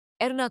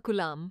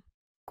Ernakulam,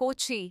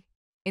 Kochi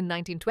in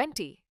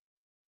 1920,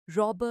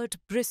 Robert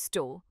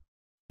Bristow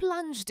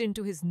plunged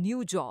into his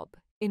new job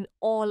in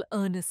all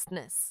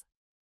earnestness,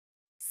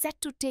 set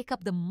to take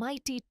up the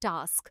mighty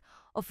task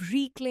of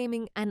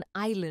reclaiming an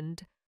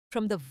island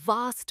from the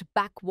vast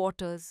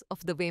backwaters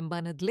of the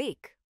Vembanad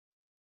Lake.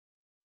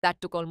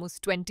 That took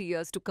almost 20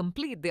 years to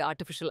complete the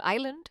artificial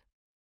island.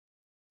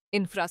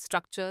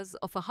 Infrastructures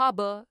of a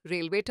harbour,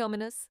 railway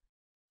terminus,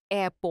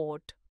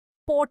 airport,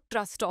 port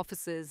trust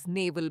offices,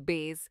 naval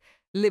base,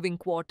 living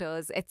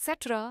quarters,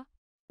 etc.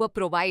 were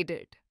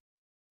provided.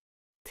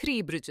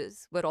 3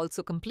 bridges were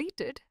also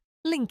completed,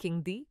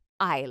 linking the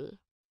isle.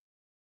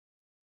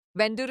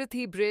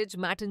 Vendurathi Bridge,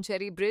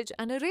 Mattancherry Bridge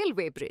and a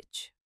railway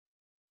bridge.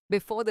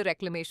 Before, the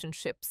reclamation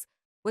ships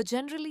were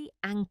generally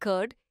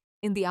anchored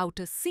in the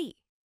outer sea.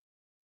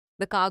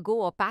 The cargo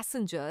or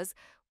passengers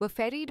were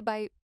ferried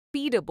by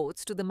feeder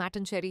boats to the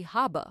Mattancherry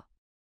harbour,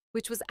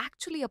 which was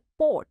actually a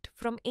port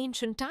from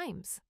ancient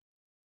times.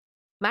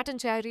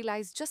 Mattancherry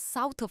lies just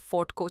south of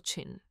Fort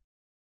Cochin.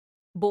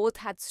 Both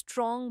had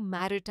strong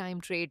maritime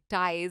trade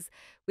ties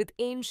with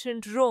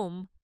ancient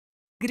Rome,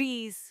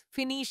 Greece,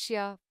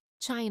 Phoenicia,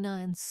 China,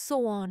 and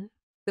so on.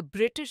 The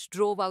British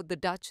drove out the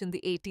Dutch in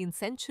the 18th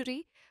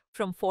century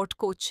from Fort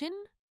Cochin.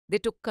 They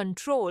took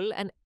control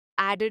and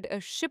added a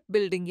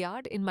shipbuilding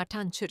yard in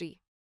Mattancherry.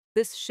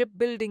 This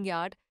shipbuilding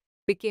yard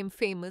became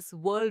famous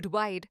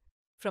worldwide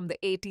from the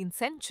 18th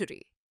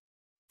century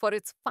for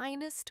its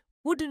finest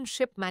wooden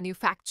ship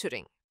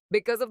manufacturing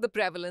because of the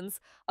prevalence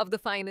of the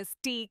finest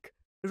teak,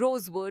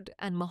 rosewood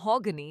and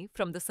mahogany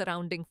from the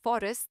surrounding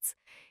forests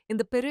in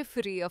the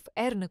periphery of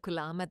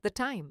Ernakulam at the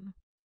time.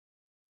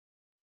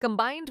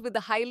 Combined with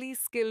the highly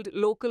skilled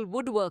local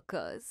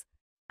woodworkers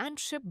and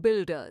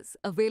shipbuilders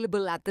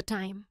available at the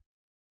time.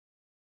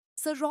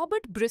 Sir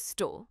Robert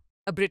Bristow,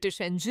 a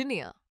British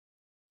engineer,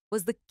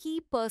 was the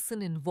key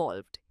person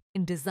involved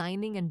in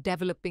designing and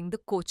developing the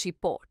Kochi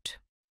port.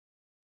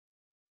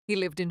 He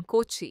lived in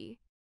Kochi,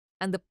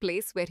 and the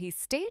place where he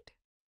stayed,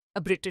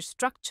 a British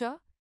structure,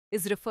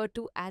 is referred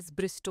to as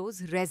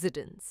Bristow'S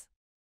residence.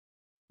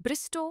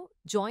 Bristow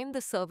joined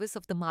the service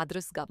of the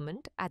Madras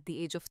government at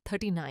the age of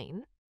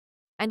 39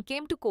 and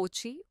came to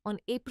Kochi on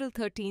April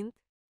 13,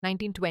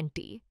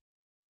 1920,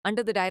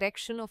 under the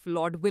direction of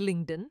Lord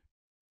Willingdon,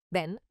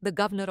 then the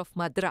governor of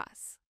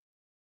Madras.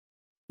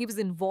 He was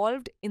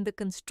involved in the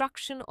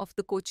construction of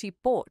the Kochi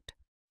port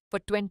for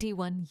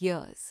 21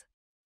 years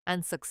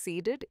and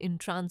succeeded in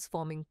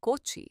transforming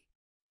Kochi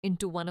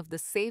into one of the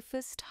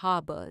safest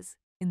harbours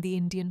in the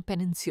Indian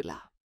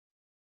peninsula.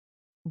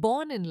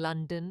 Born in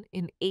London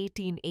in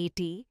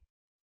 1880,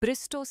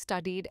 Bristow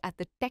studied at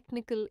the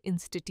Technical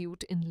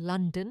Institute in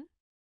London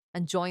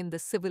and joined the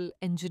Civil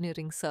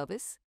Engineering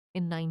Service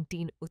in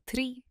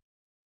 1903.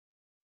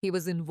 He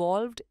was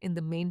involved in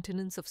the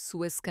maintenance of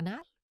Suez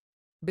Canal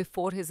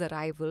before his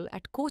arrival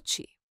at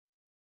Kochi.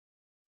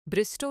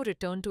 Bristow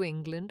returned to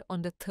England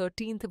on the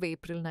 13th of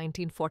April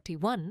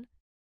 1941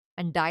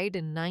 and died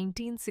in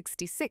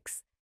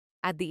 1966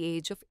 at the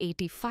age of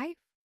 85.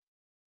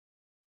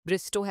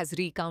 Bristow has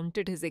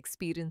recounted his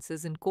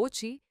experiences in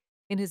Kochi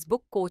in his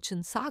book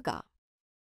Cochin Saga.